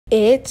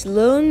It's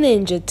Little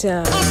Ninja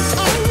time.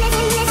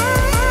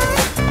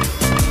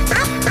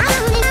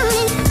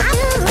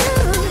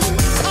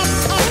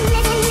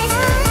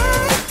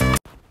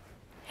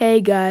 Hey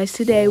guys,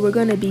 today we're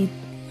going to be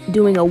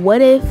doing a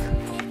what if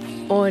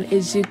on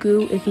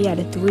Izuku if he had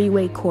a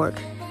three-way qork.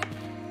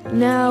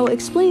 Now,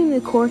 explaining the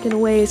qork in a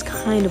way is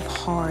kind of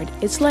hard.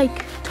 It's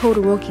like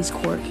Todoroki's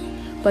qork,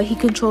 but he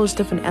controls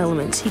different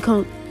elements.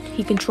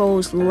 He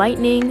controls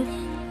lightning.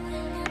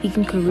 He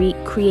can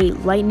create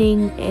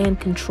lightning and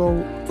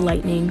control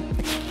lightning.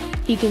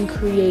 He can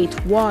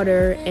create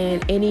water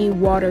and any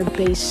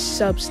water-based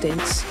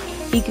substance.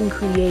 He can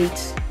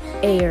create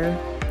air.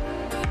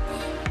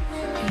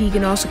 He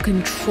can also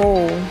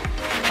control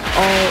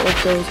all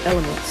of those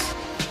elements,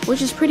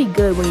 which is pretty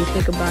good when you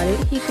think about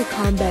it. He could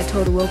combat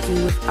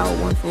Todoroki without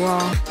one for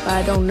all, but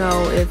I don't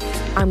know if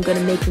I'm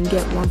gonna make him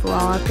get one for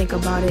all. I'll think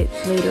about it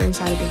later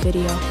inside of the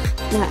video.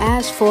 Now,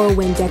 as for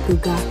when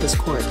Deku got his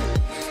qork,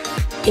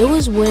 it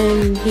was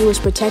when he was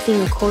protecting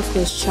a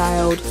qorkless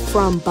child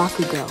from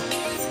Bakugo.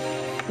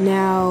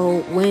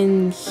 Now,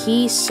 when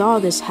he saw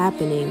this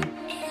happening,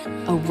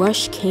 a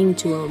rush came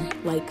to him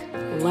like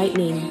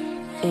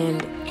lightning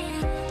and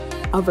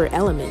other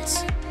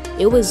elements.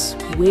 It was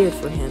weird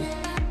for him.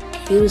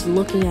 He was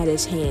looking at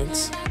his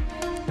hands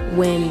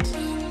when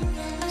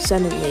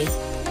suddenly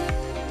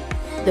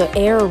the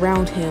air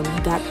around him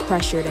got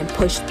pressured and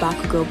pushed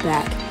Bakugo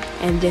back,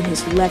 and then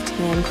his left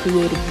hand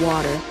created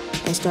water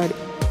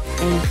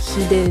and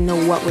he didn't know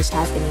what was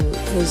happening.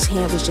 His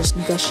hand was just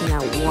gushing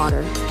out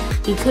water.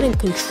 He couldn't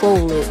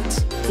control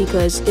it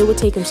because it would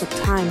take him some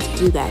time to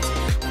do that,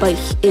 but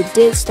it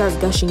did start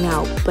gushing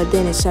out, but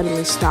then it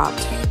suddenly stopped.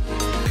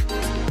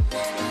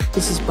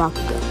 This is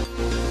Bakugo.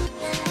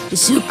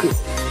 Izuku.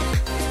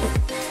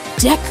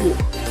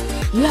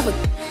 Deku. You have a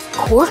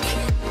qork?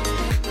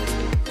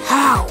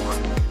 How?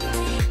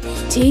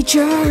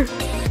 Teacher!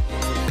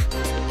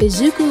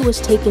 Izuku was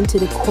taken to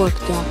the qork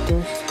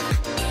doctor,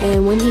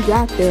 and when he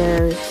got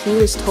there, he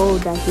was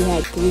told that he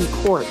had 3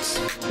 qorks,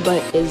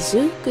 but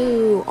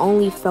Izuku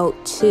only felt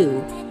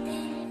 2.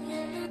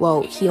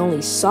 Well, he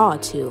only saw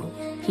 2.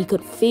 He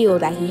could feel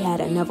that he had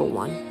another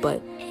one, but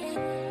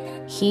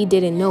he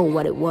didn't know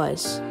what it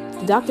was.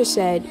 The doctor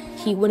said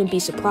he wouldn't be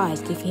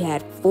surprised if he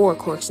had 4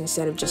 qorks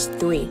instead of just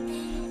 3.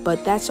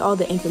 But that's all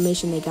the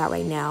information they got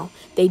right now.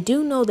 They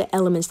do know the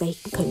elements that he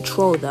can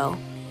control though.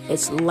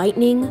 It's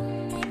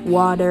lightning,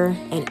 water,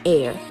 and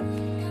air.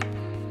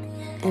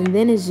 And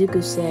then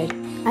Izuku said,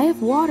 "I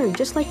have water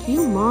just like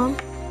you, Mom."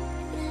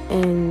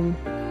 And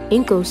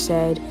Inko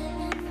said,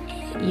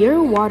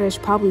 "Your water is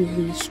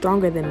probably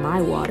stronger than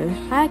my water.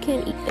 I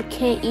can't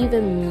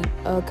even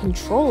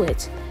control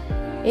it.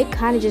 It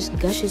kind of just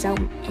gushes out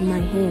of my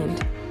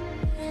hand."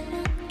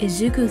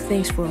 Izuku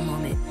thinks for a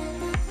moment.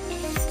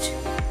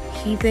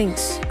 He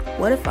thinks,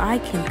 what if I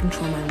can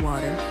control my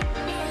water?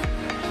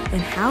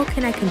 And how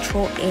can I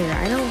control air?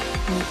 I don't,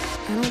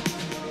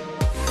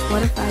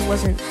 what if I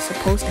wasn't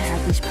supposed to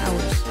have these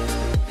powers?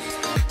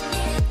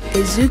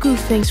 Izuku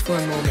thinks for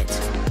a moment.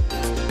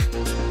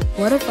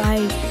 What if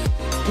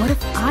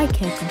I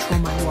can't control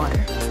my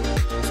water?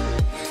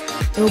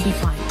 It'll be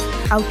fine.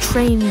 I'll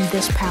train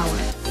this power,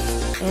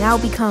 and I'll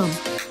become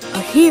a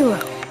hero,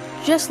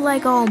 just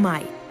like All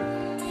Might.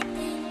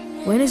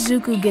 When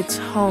Izuku gets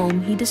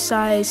home, he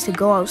decides to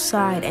go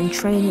outside and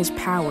train his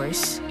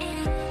powers.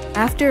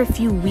 After a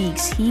few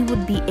weeks, he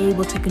would be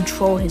able to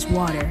control his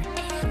water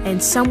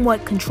and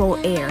somewhat control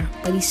air,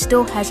 but he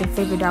still hasn't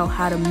figured out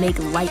how to make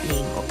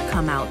lightning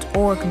come out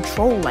or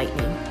control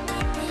lightning.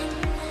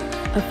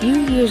 A few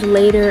years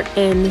later,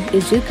 and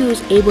Izuku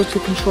is able to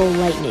control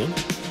lightning.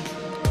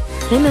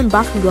 Him and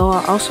Bakugo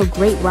are also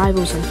great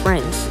rivals and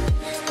friends.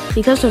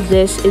 Because of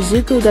this,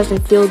 Izuku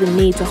doesn't feel the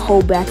need to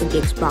hold back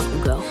against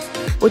Bakugo,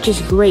 which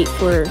is great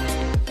for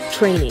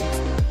training.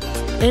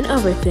 And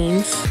other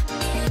things,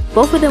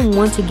 both of them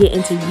want to get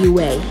into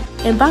UA,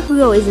 and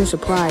Bakugo isn't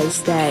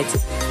surprised that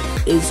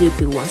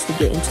Izuku wants to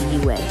get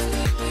into UA.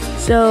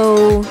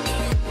 So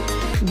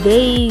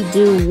they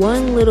do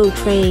one little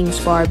training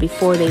spar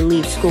before they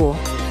leave school.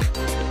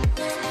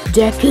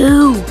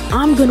 "Deku,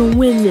 I'm gonna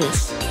win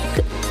this."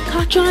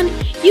 "Kachan,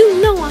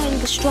 you know I'm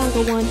the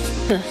stronger one."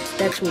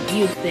 That's what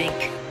you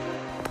think.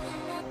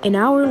 An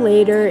hour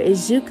later,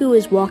 Izuku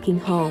is walking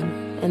home,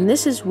 and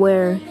this is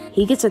where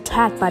he gets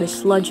attacked by the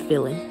sludge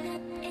villain.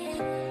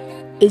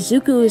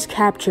 Izuku is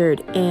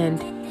captured, and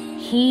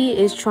he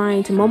is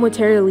trying to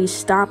momentarily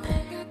stop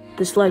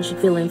the sludge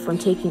villain from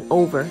taking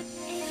over.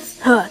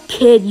 "Huh,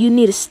 kid, you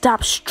need to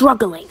stop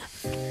struggling."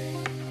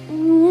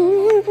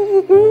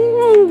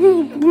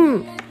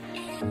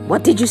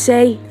 "What did you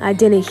say? I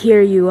didn't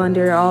hear you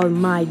under all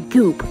my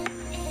goop."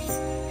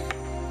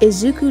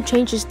 Izuku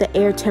changes the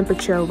air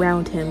temperature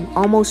around him,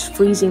 almost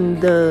freezing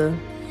the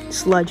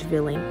sludge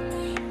villain.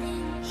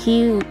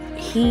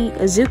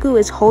 Izuku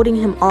is holding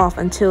him off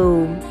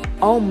until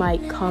All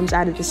Might comes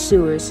out of the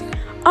sewers.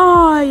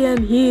 "I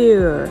am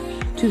here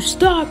to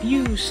stop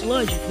you,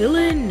 sludge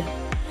villain.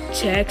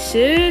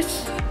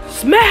 Texas,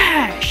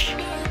 smash!"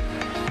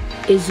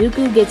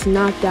 Izuku gets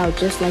knocked out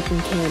just like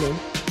in canon.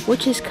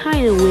 which is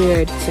kind of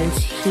weird since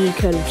he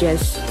could have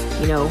just,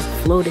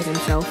 floated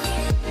himself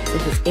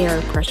with his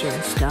air pressure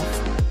and stuff.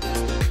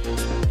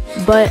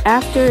 But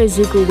after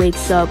Izuku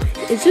wakes up,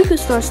 Izuku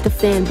starts to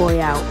fanboy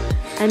out.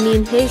 I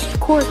mean, his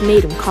quirk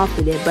made him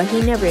confident, but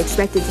he never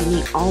expected to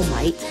meet All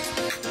Might.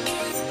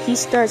 He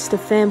starts to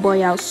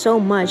fanboy out so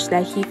much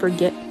that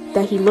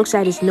he looks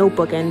at his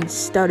notebook and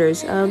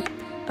stutters. Can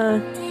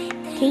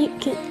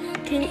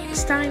you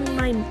sign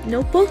my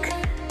notebook?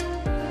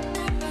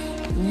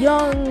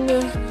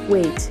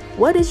 Wait,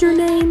 what is your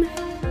name?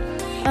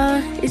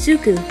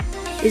 Izuku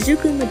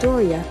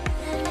Midoriya.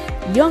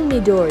 Young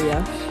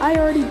Midoriya, I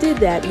already did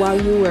that while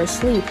you were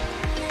asleep.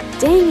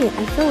 Dang it,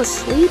 I fell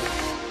asleep?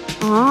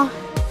 Aw.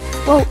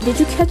 Well, did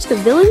you catch the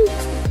villain?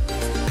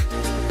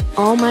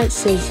 All Might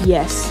says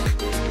yes.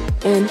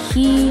 And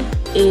he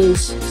is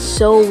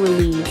so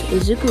relieved.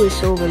 Izuku is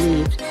so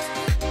relieved.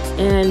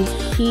 And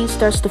he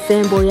starts to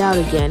fanboy out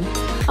again.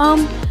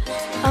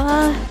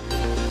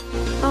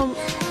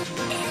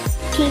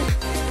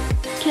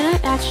 Can I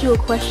ask you a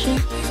question?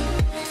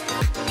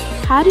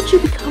 How did you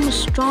become a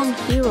strong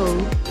hero?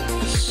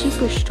 A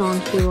super strong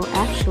hero,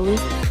 actually.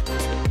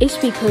 It's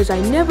because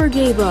I never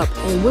gave up,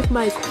 and with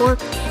my quirk,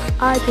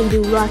 I can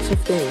do lots of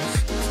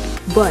things.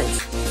 But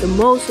the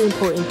most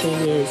important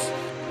thing is,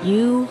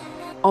 you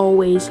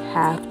always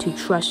have to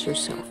trust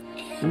yourself.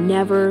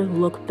 Never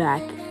look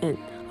back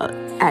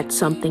at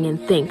something and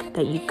think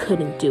that you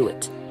couldn't do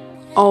it.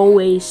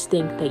 Always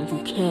think that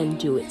you can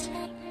do it.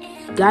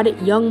 Got it,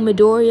 young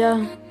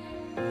Midoriya?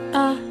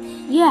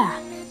 Yeah.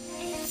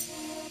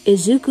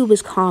 Izuku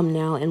was calm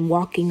now and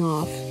walking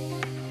off.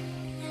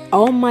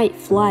 All Might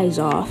flies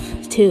off,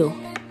 too.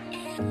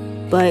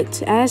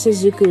 But as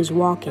Izuku is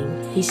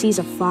walking, he sees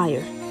a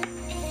fire.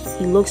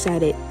 He looks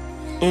at it,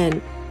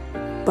 and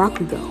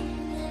Bakugo,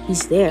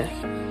 he's there.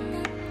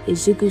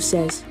 Izuku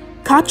says,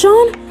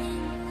 "Kacchan?"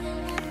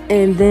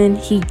 And then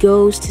he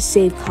goes to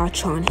save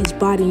Kacchan, his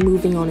body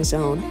moving on his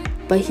own.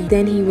 But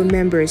then he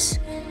remembers,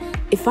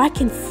 if I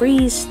can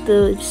freeze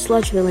the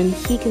sludge villain,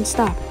 he can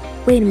stop.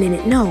 Wait a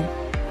minute, no.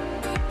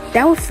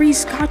 That would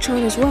freeze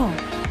Kacchan as well.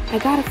 I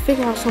gotta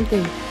figure out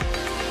something.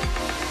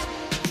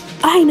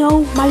 I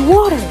know, my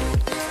water!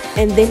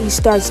 And then he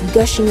starts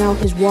gushing out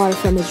his water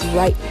from his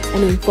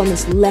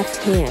left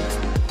hand.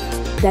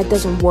 That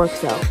doesn't work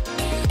though.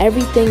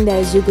 Everything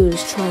that Izuku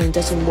is trying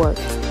doesn't work.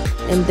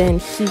 And then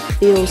he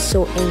feels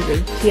so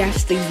angry. He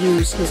has to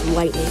use his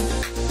lightning.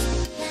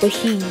 But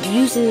he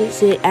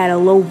uses it at a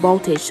low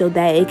voltage so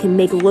that it can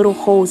make little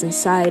holes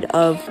inside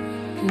of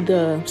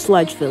the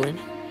sludge villain.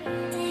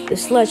 The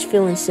sludge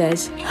villain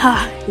says,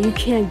 "Ha, you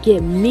can't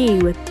get me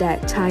with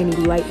that tiny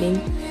lightning.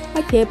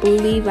 I can't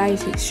believe I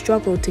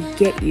struggled to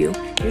get you.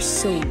 You're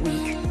so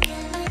weak."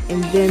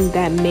 And then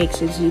that makes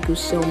Izuku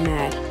so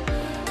mad.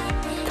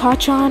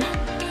 "Kacchan,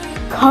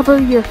 cover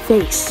your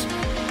face."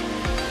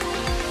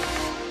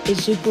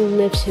 Izuku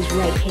lifts his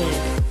right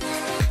hand.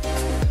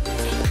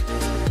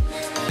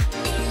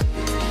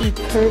 He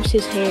curves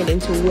his hand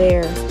into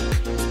where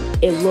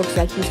it looks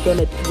like he's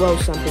gonna throw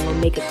something or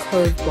make a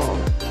curveball.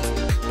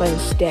 But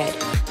instead,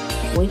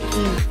 when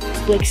he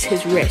flicks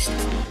his wrist,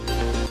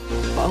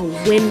 a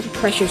wind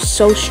pressure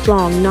so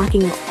strong,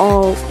 knocking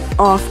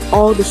off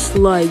all the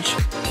sludge,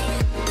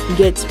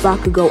 gets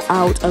Bakugo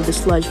out of the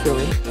sludge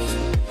villain.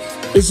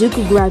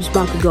 Izuku grabs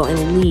Bakugo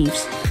and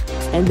leaves,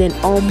 and then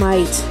All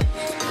Might,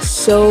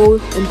 so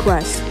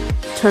impressed,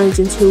 turns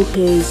into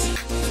his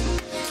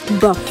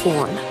buff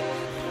form.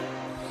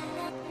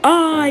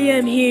 "I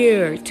am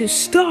here to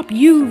stop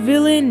you,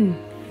 villain!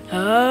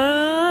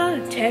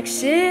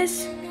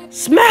 Texas,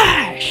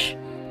 smash!"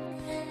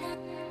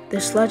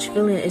 The sludge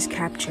villain is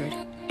captured,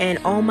 and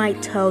All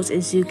Might tells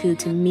Izuku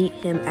to meet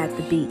him at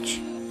the beach.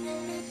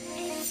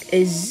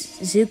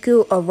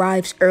 Izuku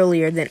arrives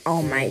earlier than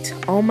All Might.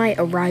 All Might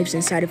arrives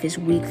inside of his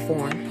weak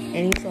form,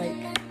 and he's like,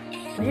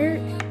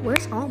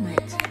 where's All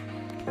Might?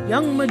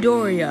 "Young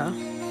Midoriya,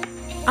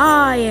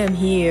 I am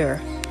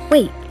here."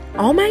 "Wait,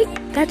 All Might?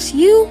 That's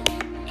you?"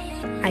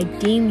 "I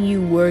deem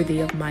you worthy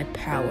of my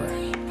power."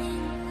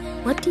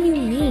 "What do you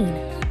mean,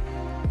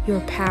 your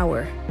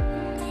power?"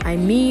 "I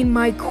mean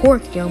my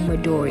quirk, young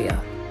Midoriya."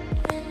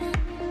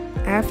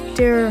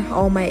 After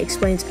All Might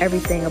explains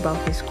everything about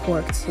his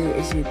quirk to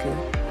Izuku.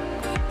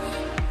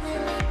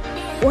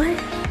 "What?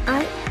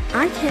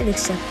 I can't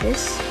accept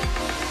this.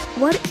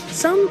 What?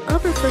 Some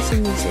other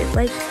person needs it,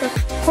 like the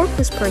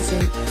quirkless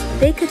person.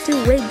 They could do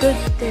way good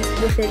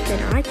with it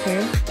than I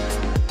can."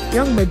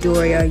 "Young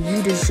Midoriya,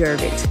 you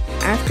deserve it.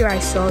 After I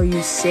saw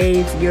you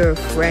save your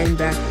friend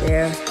back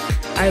there,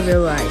 I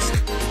realized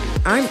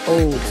I'm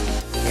old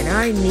and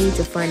I need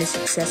to find a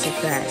successor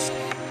fast.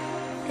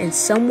 And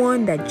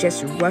someone that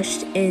just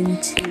rushed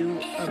into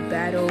a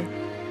battle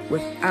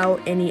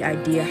without any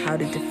idea how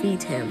to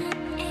defeat him.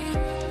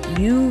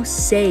 You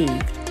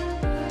saved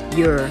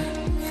your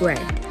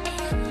friend,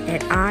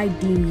 and I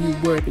deem you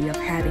worthy of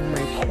having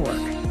my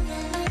quirk."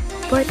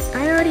 "But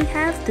I already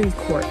have 3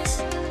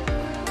 quirks."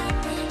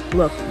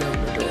 "Look, young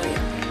Midoriya,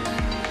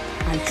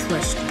 I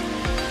trust you.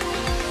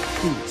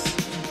 Please,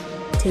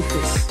 take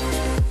this.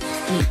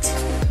 eat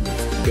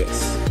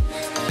this.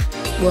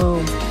 Well,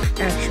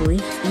 actually,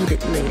 eat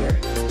it later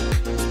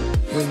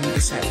when you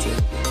decide to.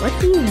 What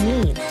do you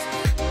mean?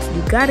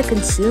 You gotta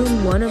consume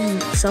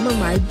some of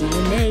my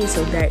DNA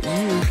so that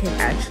you can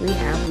actually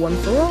have one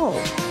for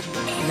all.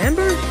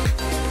 Remember?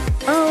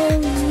 Oh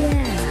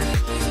yeah.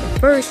 But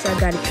first, I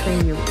gotta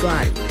train your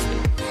body.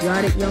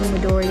 Got it, young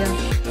Midoriya?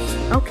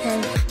 Okay.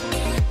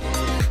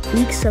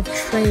 Weeks of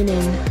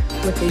training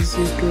with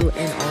Izuku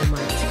and All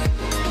Might.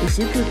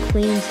 Izuku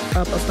cleans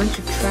up a bunch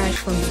of trash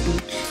from the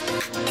beach.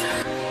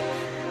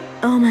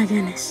 Oh my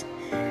goodness.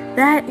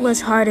 That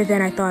was harder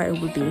than I thought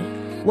it would be.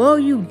 Well,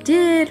 you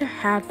did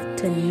have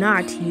to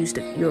not use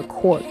your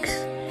quarks.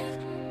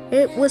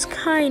 It was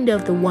kind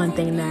of the one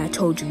thing that I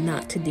told you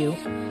not to do.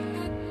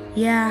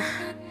 Yeah,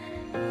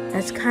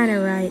 that's kind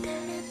of right.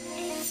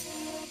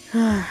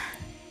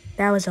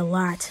 That was a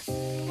lot.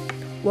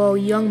 Well,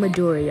 young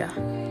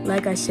Midoriya,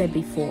 like I said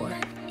before,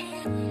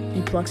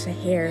 he plucks a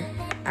hair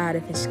out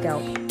of his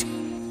scalp.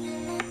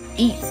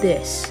 Eat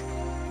this.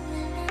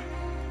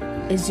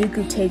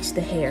 Izuku takes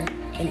the hair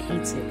and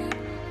eats it.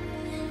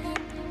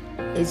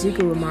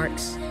 Izuku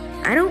remarks,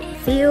 I don't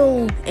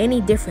feel any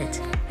different.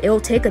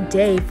 It'll take a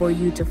day for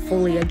you to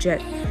fully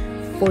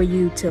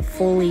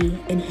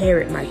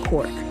inherit my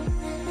quirk.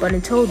 But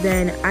until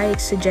then, I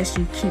suggest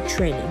you keep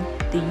training.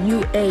 The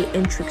UA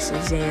entrance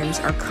exams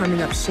are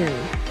coming up soon,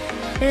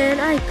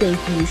 and I think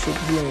you should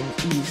win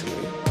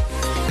easily.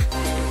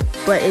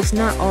 But it's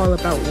not all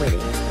about winning,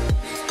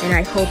 and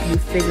I hope you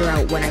figure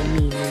out what I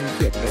mean when you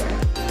get there.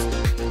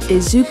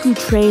 Izuku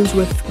trains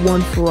with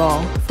One For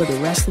All for the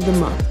rest of the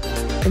month.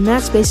 And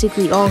that's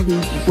basically all he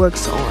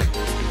works on,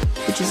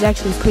 which is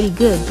actually pretty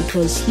good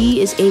because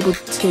he is able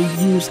to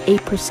use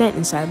 8%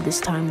 inside of this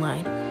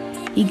timeline.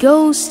 He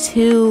goes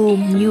to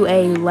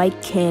UA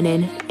Light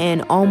Cannon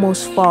and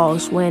almost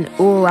falls when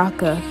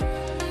Uraraka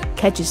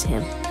catches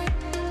him.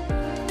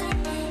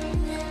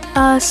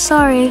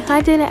 Sorry,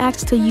 I didn't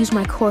ask to use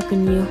my quirk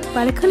on you,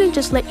 but I couldn't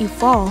just let you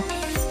fall.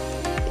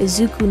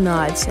 Izuku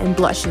nods and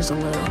blushes a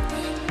little.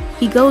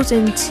 He goes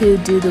in to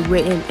do the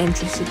written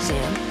entrance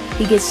exam.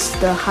 He gets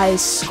the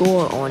highest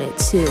score on it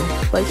too,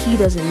 but he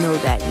doesn't know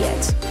that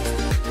yet.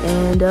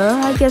 And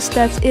I guess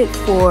that's it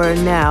for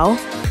now.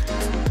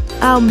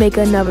 I'll make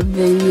another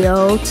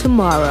video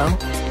tomorrow.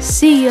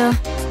 See ya!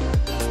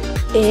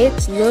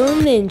 It's Little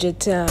Ninja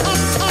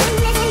time.